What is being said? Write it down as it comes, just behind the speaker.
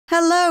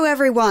Hello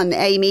everyone,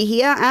 Amy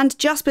here, and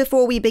just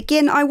before we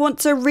begin, I want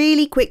to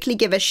really quickly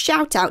give a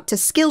shout out to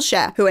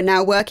Skillshare, who are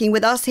now working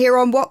with us here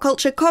on What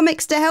Culture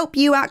Comics to help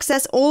you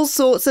access all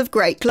sorts of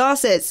great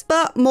classes.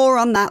 But more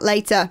on that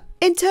later.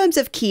 In terms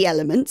of key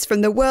elements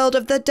from the world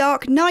of The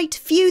Dark Knight,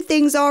 few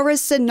things are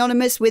as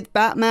synonymous with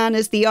Batman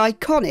as the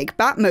iconic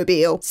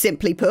Batmobile.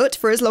 Simply put,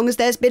 for as long as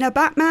there's been a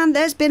Batman,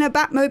 there's been a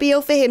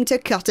Batmobile for him to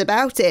cut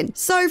about in.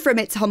 So from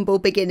its humble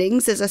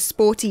beginnings as a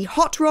sporty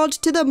hot rod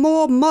to the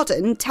more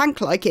modern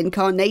tank-like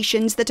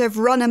incarnations that have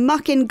run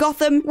amok in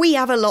Gotham, we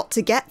have a lot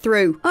to get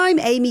through. I'm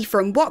Amy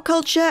from What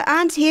Culture,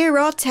 and here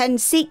are 10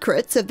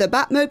 secrets of the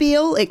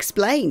Batmobile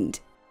explained.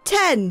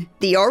 10.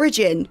 The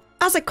origin.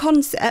 As a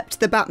concept,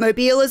 the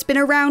Batmobile has been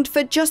around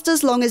for just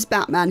as long as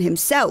Batman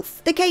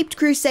himself. The Caped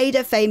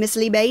Crusader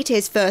famously made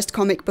his first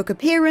comic book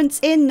appearance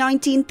in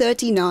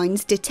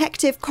 1939's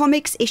Detective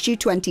Comics issue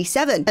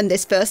 27, and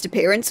this first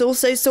appearance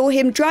also saw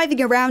him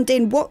driving around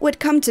in what would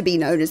come to be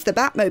known as the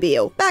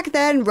Batmobile. Back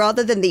then,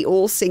 rather than the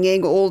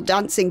all-singing,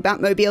 all-dancing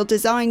Batmobile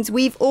designs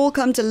we've all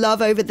come to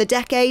love over the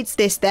decades,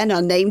 this then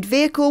unnamed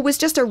vehicle was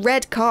just a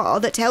red car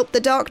that helped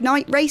the Dark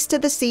Knight race to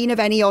the scene of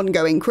any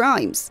ongoing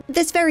crimes.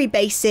 This very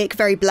basic,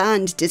 very bland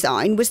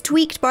design was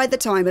tweaked by the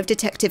time of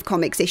Detective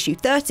Comics issue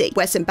 30,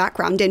 where some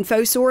background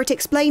info saw it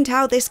explained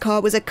how this car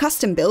was a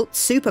custom-built,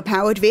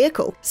 super-powered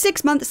vehicle.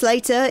 6 months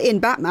later, in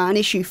Batman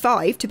issue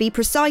 5 to be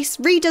precise,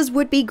 readers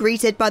would be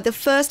greeted by the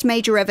first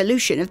major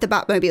evolution of the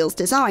Batmobile's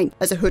design,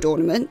 as a hood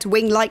ornament,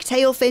 wing-like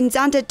tail fins,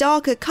 and a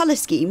darker colour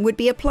scheme would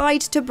be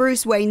applied to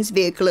Bruce Wayne's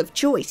vehicle of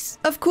choice.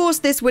 Of course,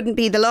 this wouldn't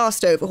be the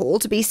last overhaul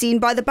to be seen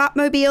by the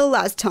Batmobile,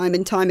 as time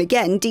and time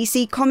again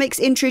DC Comics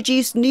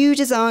introduced new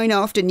design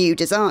after new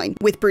design,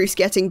 with Bruce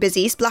getting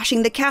busy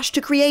splashing the cash to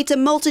create a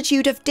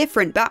multitude of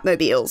different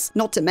Batmobiles,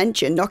 not to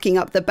mention knocking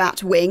up the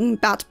Batwing,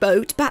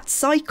 Batboat,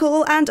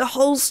 Batcycle, and a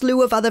whole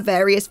slew of other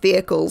various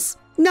vehicles.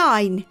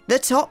 9. The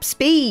top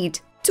speed.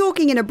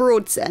 Talking in a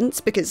broad sense,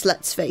 because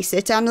let's face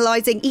it,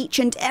 analysing each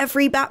and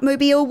every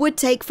Batmobile would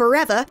take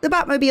forever, the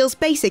Batmobile's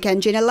basic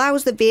engine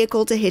allows the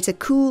vehicle to hit a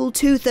cool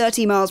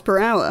 230 miles per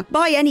hour.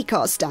 By any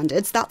car's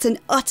standards, that's an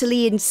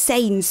utterly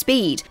insane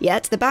speed,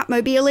 yet the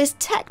Batmobile is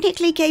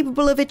technically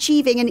capable of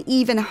achieving an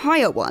even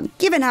higher one.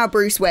 Given how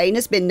Bruce Wayne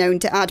has been known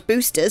to add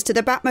boosters to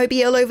the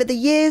Batmobile over the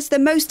years, the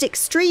most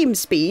extreme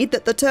speed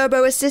that the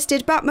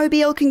turbo-assisted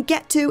Batmobile can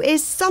get to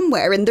is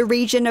somewhere in the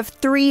region of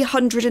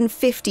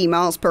 350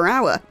 miles per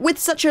hour. With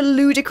such a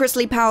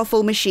ludicrously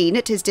powerful machine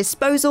at his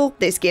disposal,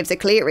 this gives a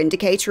clear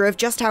indicator of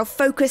just how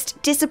focused,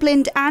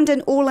 disciplined, and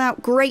an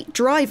all-out great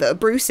driver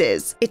Bruce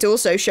is. It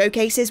also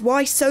showcases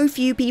why so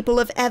few people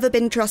have ever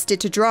been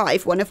trusted to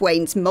drive one of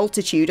Wayne's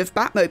multitude of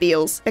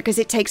Batmobiles, because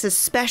it takes a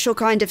special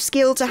kind of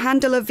skill to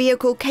handle a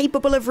vehicle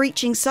capable of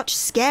reaching such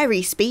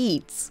scary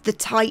speeds. The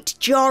tight,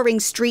 jarring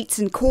streets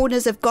and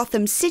corners of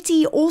Gotham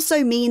City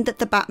also mean that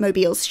the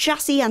Batmobile's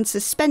chassis and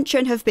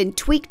suspension have been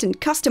tweaked and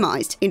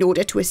customized in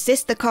order to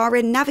assist the car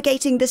in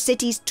navigating the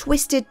city's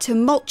twisted,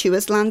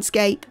 tumultuous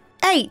landscape.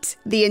 8.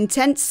 The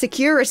intense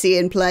security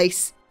in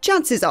place.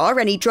 Chances are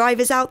any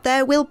drivers out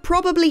there will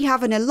probably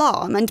have an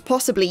alarm and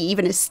possibly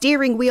even a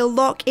steering wheel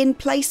lock in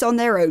place on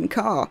their own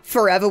car.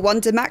 Forever one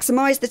to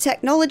maximise the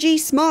technology,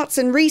 smarts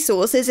and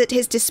resources at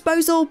his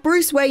disposal,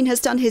 Bruce Wayne has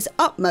done his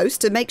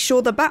utmost to make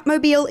sure the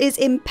Batmobile is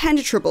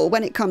impenetrable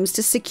when it comes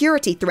to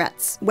security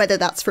threats, whether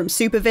that's from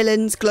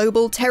supervillains,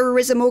 global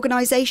terrorism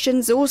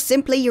organisations, or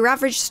simply your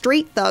average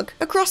street thug.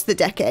 Across the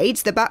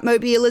decades, the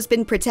Batmobile has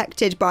been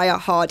protected by a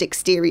hard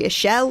exterior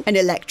shell, an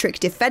electric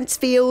defence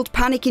field,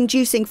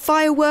 panic-inducing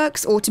fireworks,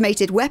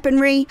 automated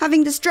weaponry,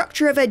 having the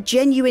structure of a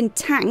genuine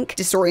tank,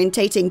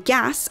 disorientating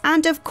gas,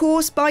 and of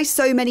course by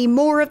so many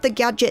more of the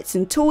gadgets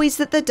and toys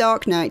that the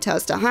Dark Knight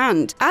has to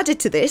hand. Added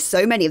to this,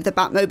 so many of the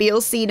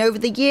Batmobiles seen over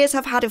the years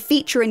have had a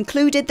feature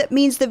included that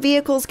means the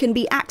vehicles can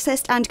be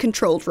accessed and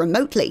controlled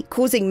remotely,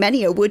 causing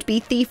many a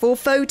would-be thief or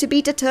foe to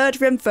be deterred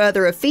from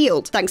further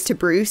afield, thanks to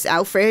Bruce,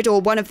 Alfred,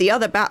 or one of the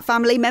other Bat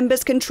family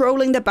members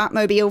controlling the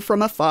Batmobile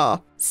from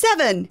afar.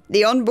 7.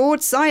 The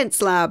onboard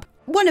science lab.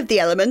 One of the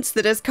elements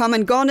that has come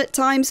and gone at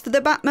times for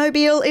the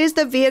Batmobile is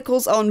the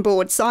vehicle's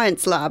onboard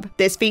science lab.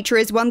 This feature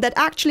is one that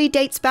actually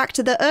dates back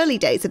to the early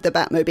days of the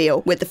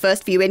Batmobile, with the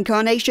first few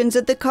incarnations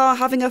of the car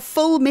having a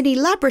full mini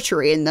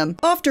laboratory in them.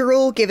 After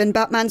all, given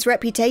Batman's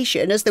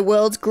reputation as the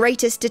world's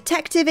greatest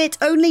detective, it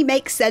only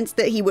makes sense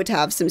that he would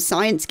have some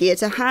science gear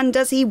to hand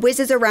as he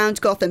whizzes around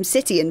Gotham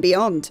City and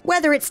beyond.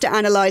 Whether it's to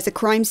analyse a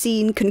crime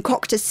scene,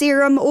 concoct a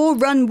serum, or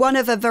run one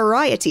of a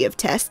variety of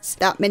tests,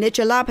 that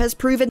miniature lab has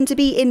proven to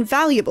be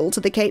invaluable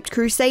to the Caped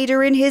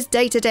Crusader in his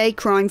day-to-day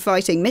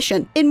crime-fighting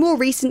mission. In more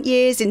recent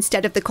years,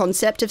 instead of the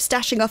concept of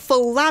stashing a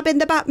full lab in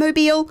the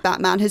Batmobile,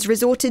 Batman has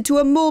resorted to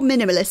a more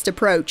minimalist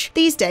approach.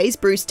 These days,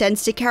 Bruce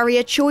tends to carry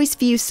a choice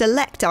few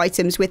select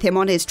items with him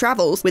on his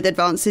travels, with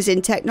advances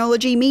in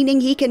technology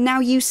meaning he can now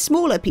use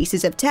smaller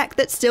pieces of tech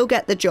that still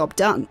get the job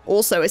done.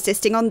 Also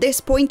assisting on this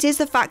point is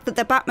the fact that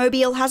the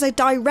Batmobile has a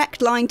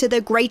direct line to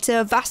the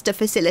greater, vaster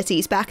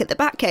facilities back at the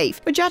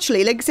Batcave, which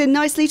actually links in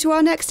nicely to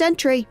our next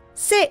entry.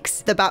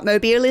 6. The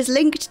Batmobile is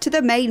linked to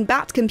the main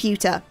Bat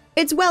computer.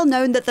 It's well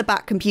known that the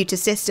Batcomputer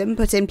system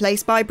put in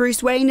place by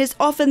Bruce Wayne is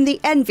often the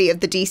envy of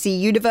the DC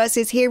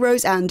Universe's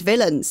heroes and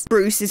villains.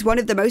 Bruce is one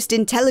of the most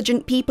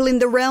intelligent people in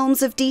the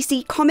realms of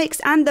DC Comics,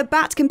 and the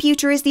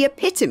Batcomputer is the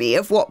epitome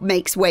of what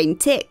makes Wayne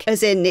tick.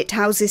 As in, it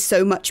houses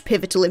so much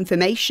pivotal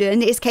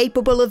information, is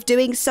capable of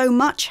doing so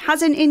much,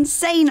 has an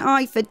insane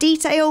eye for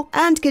detail,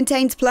 and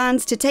contains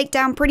plans to take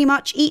down pretty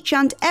much each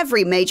and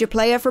every major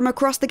player from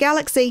across the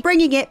galaxy.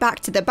 Bringing it back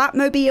to the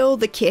Batmobile,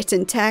 the kit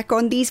and tech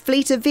on these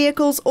fleet of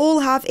vehicles all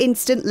have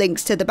instant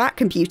links to the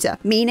Batcomputer,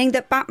 meaning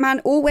that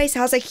Batman always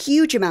has a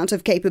huge amount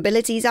of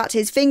capabilities at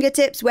his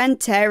fingertips when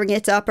tearing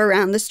it up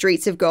around the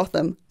streets of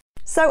Gotham.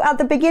 So at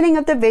the beginning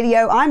of the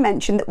video, I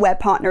mentioned that we're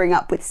partnering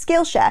up with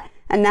Skillshare,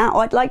 and now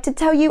I'd like to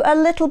tell you a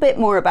little bit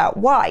more about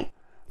why.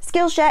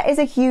 Skillshare is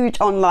a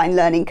huge online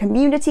learning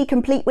community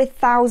complete with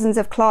thousands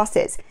of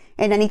classes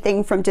in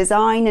anything from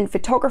design and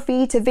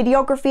photography to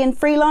videography and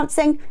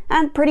freelancing,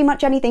 and pretty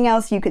much anything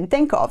else you can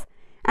think of.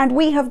 And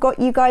we have got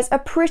you guys a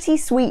pretty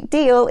sweet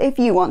deal if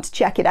you want to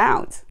check it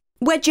out.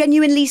 We're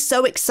genuinely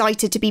so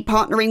excited to be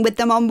partnering with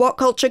them on What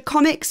Culture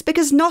Comics,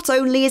 because not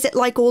only is it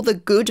like all the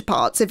good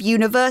parts of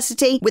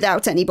university,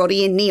 without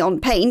anybody in neon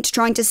paint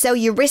trying to sell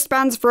you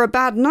wristbands for a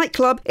bad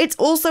nightclub, it's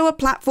also a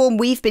platform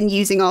we've been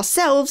using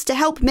ourselves to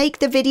help make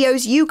the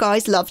videos you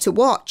guys love to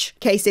watch.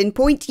 Case in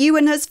point,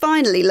 Ewan has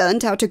finally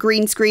learned how to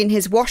green screen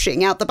his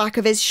washing out the back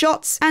of his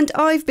shots, and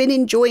I've been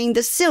enjoying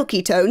the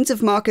silky tones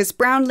of Marcus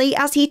Brownlee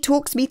as he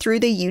talks me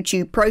through the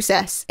YouTube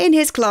process. In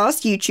his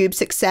class, YouTube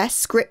Success,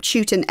 Script,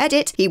 Shoot and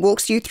Edit, he walks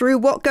you through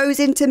what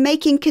goes into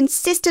making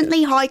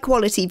consistently high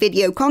quality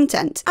video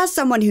content. As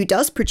someone who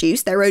does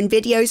produce their own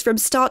videos from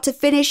start to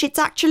finish, it's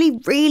actually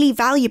really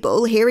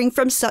valuable hearing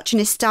from such an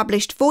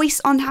established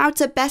voice on how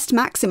to best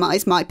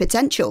maximize my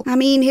potential. I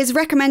mean, his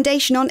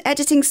recommendation on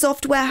editing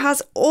software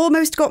has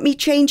almost got me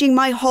changing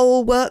my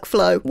whole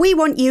workflow. We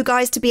want you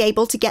guys to be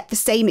able to get the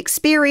same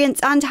experience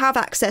and have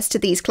access to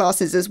these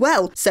classes as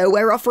well, so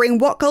we're offering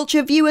What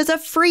Culture viewers a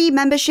free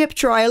membership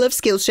trial of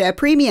Skillshare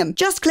Premium.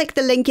 Just click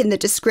the link in the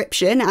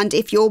description, and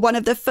if you're one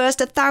of the first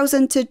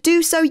 1,000 to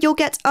do so, you'll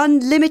get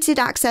unlimited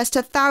access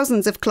to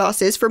thousands of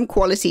classes from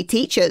quality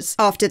teachers.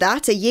 After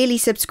that, a yearly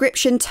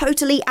subscription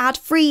totally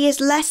ad-free is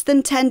less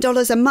than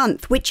 $10 a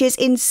month, which is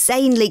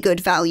insanely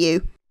good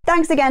value.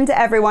 Thanks again to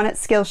everyone at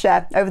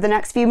Skillshare. Over the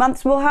next few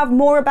months, we'll have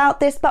more about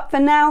this, but for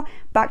now,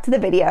 back to the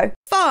video.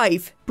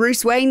 5.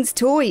 Bruce Wayne's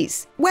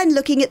toys. When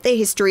looking at the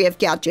history of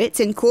gadgets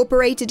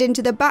incorporated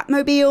into the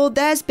Batmobile,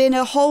 there's been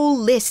a whole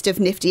list of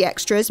nifty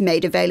extras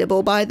made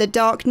available by the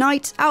Dark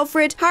Knight,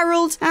 Alfred,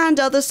 Harold, and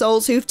other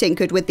souls who've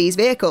tinkered with these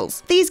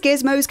vehicles. These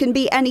gizmos can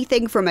be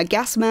anything from a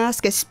gas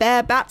mask, a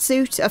spare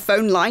batsuit, a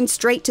phone line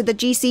straight to the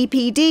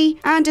GCPD,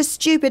 and a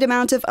stupid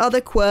amount of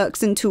other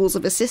quirks and tools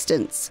of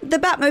assistance. The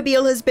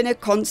Batmobile has been a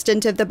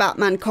constant of the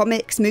Batman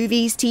comics,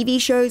 movies, TV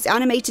shows,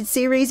 animated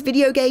series,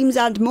 video games,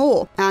 and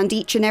more, and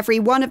each and every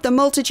one of the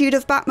multitude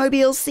of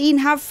Batmobiles seen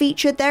have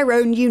featured their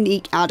own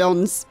unique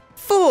add-ons.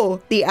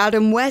 4. The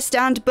Adam West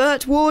and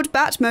Burt Ward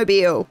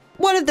Batmobile.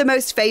 One of the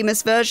most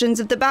famous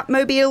versions of the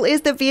Batmobile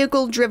is the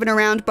vehicle driven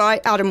around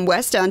by Adam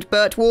West and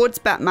Burt Ward's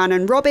Batman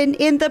and Robin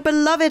in the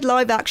beloved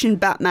live-action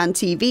Batman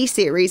TV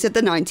series of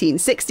the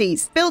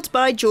 1960s. Built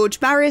by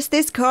George Barris,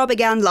 this car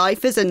began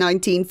life as a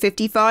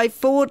 1955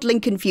 Ford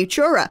Lincoln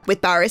Futura,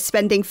 with Barris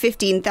spending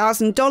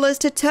 $15,000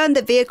 to turn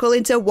the vehicle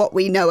into what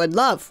we know and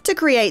love. To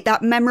create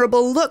that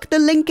memorable look, the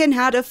Lincoln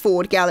had a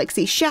Ford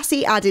Galaxy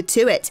chassis added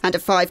to it, and a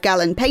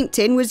 5-gallon paint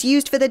tin was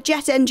used for the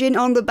jet engine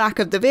on the back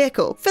of the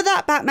vehicle. For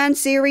that Batman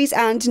series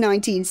and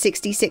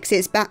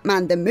 1966's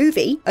Batman the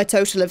Movie, a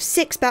total of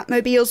 6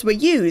 Batmobiles were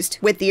used,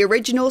 with the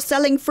original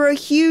selling for a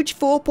huge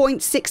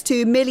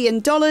 $4.62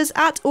 million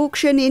at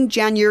auction in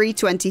January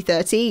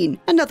 2013.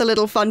 Another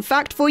little fun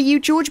fact for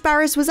you, George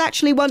Barris was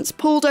actually once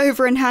pulled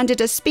over and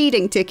handed a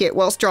speeding ticket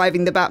whilst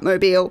driving the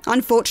Batmobile.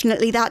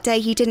 Unfortunately, that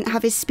day he didn't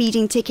have his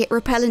speeding ticket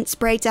repellent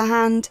spray to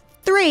hand.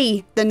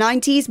 3. The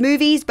 90s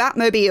movies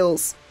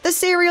Batmobiles. The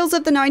serials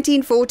of the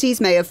 1940s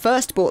may have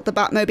first brought the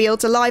Batmobile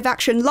to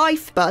live-action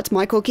life, but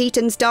Michael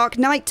Keaton's Dark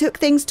Knight took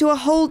things to a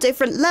whole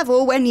different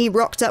level when he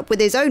rocked up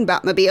with his own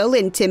Batmobile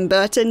in Tim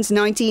Burton's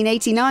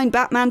 1989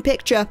 Batman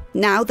picture.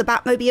 Now, the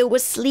Batmobile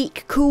was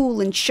sleek,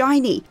 cool, and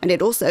shiny, and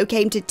it also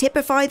came to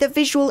typify the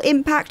visual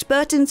impact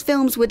Burton's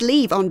films would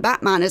leave on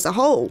Batman as a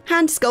whole.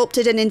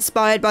 Hand-sculpted and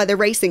inspired by the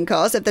racing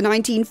cars of the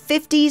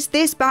 1950s,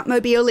 this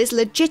Batmobile is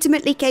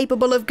legitimately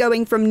capable of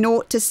going from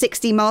 0 to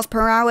 60 miles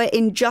per hour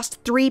in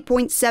just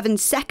 3.7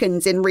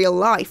 seconds in real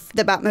life.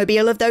 The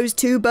Batmobile of those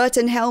two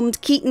Burton-helmed,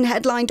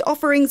 Keaton-headlined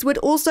offerings would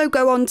also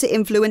go on to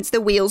influence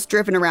the wheels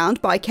driven around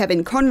by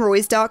Kevin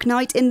Conroy's Dark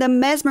Knight in the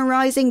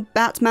mesmerizing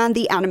Batman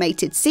the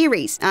Animated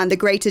Series, and the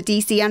greater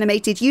DC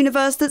animated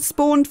universe that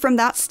spawned from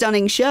that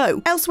stunning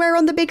show. Elsewhere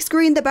on the big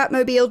screen, the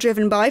Batmobile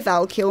driven by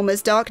Val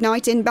Kilmer's Dark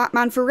Knight in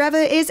Batman Forever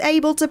is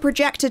able to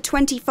project a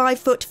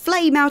 25-foot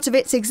flame out of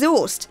its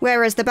exhaust,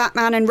 whereas the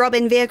Batman and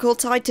Robin vehicle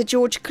tied to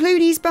George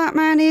Clooney's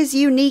Batman is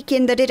unique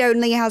in that it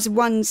only has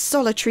one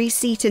solitary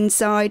seat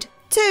inside.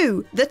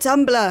 2. The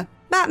Tumbler.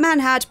 Batman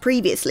had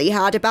previously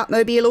had a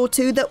Batmobile or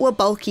two that were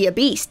bulkier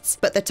beasts,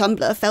 but the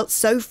Tumbler felt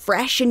so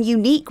fresh and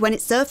unique when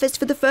it surfaced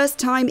for the first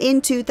time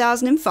in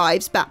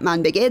 2005's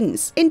Batman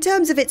Begins. In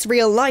terms of its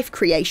real-life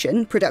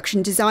creation,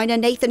 production designer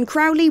Nathan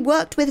Crowley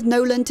worked with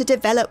Nolan to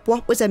develop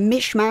what was a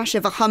mishmash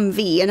of a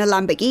Humvee and a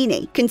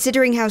Lamborghini.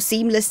 Considering how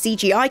seamless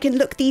CGI can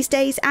look these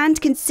days, and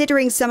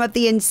considering some of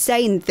the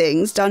insane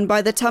things done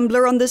by the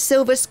Tumbler on the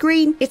silver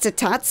screen, it's a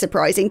tad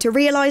surprising to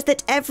realise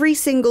that every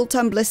single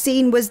Tumbler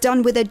scene was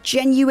done with a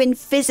genuine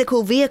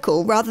physical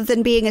vehicle rather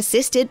than being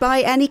assisted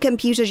by any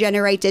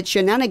computer-generated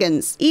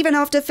shenanigans. Even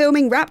after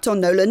filming wrapped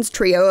on Nolan's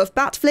trio of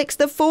Batflicks,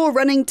 the 4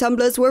 running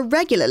Tumblers were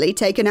regularly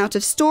taken out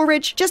of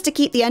storage just to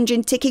keep the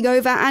engine ticking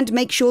over and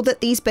make sure that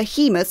these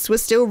behemoths were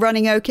still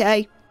running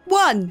okay.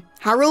 1.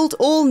 Harold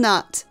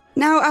Allnut.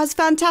 Now, as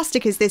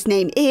fantastic as this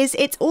name is,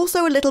 it's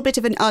also a little bit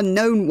of an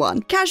unknown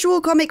one. Casual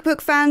comic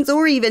book fans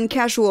or even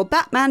casual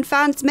Batman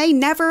fans may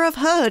never have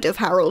heard of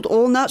Harold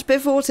Allnut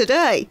before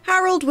today.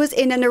 Harold was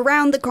in and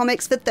around the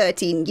comics for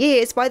 13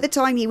 years by the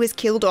time he was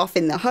killed off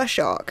in the Hush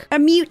arc. A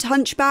mute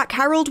hunchback,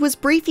 Harold was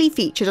briefly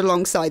featured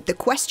alongside the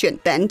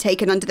Question, then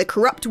taken under the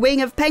corrupt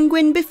wing of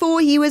Penguin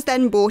before he was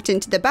then brought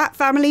into the Bat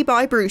family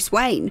by Bruce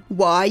Wayne.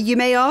 Why, you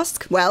may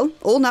ask? Well,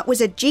 Allnut was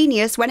a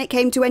genius when it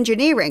came to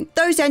engineering.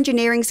 Those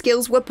engineering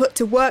skills were put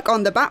to work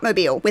on the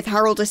Batmobile, with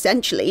Harold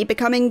essentially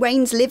becoming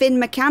Wayne's live-in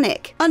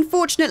mechanic.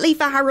 Unfortunately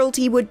for Harold,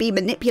 he would be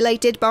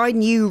manipulated by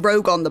new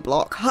rogue on the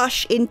block,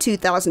 Hush, in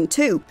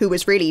 2002, who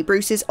was really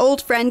Bruce's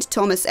old friend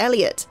Thomas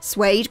Elliot.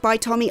 Swayed by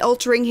Tommy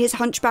altering his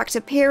hunchback's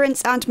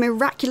appearance and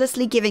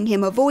miraculously giving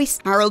him a voice,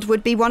 Harold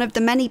would be one of the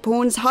many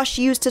pawns Hush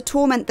used to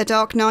torment the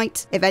Dark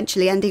Knight,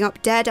 eventually ending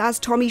up dead as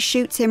Tommy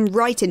shoots him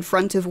right in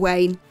front of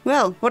Wayne.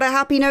 Well, what a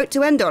happy note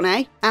to end on,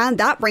 eh? And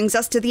that brings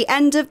us to the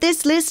end of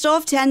this list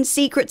of 10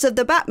 secrets of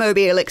the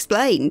Batmobile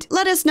explained.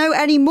 Let us know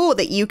any more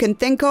that you can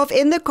think of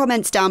in the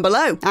comments down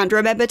below. And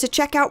remember to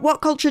check out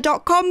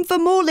whatculture.com for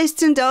more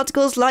lists and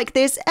articles like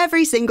this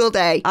every single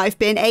day. I've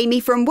been Amy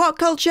from What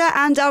Culture,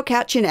 and I'll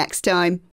catch you next time.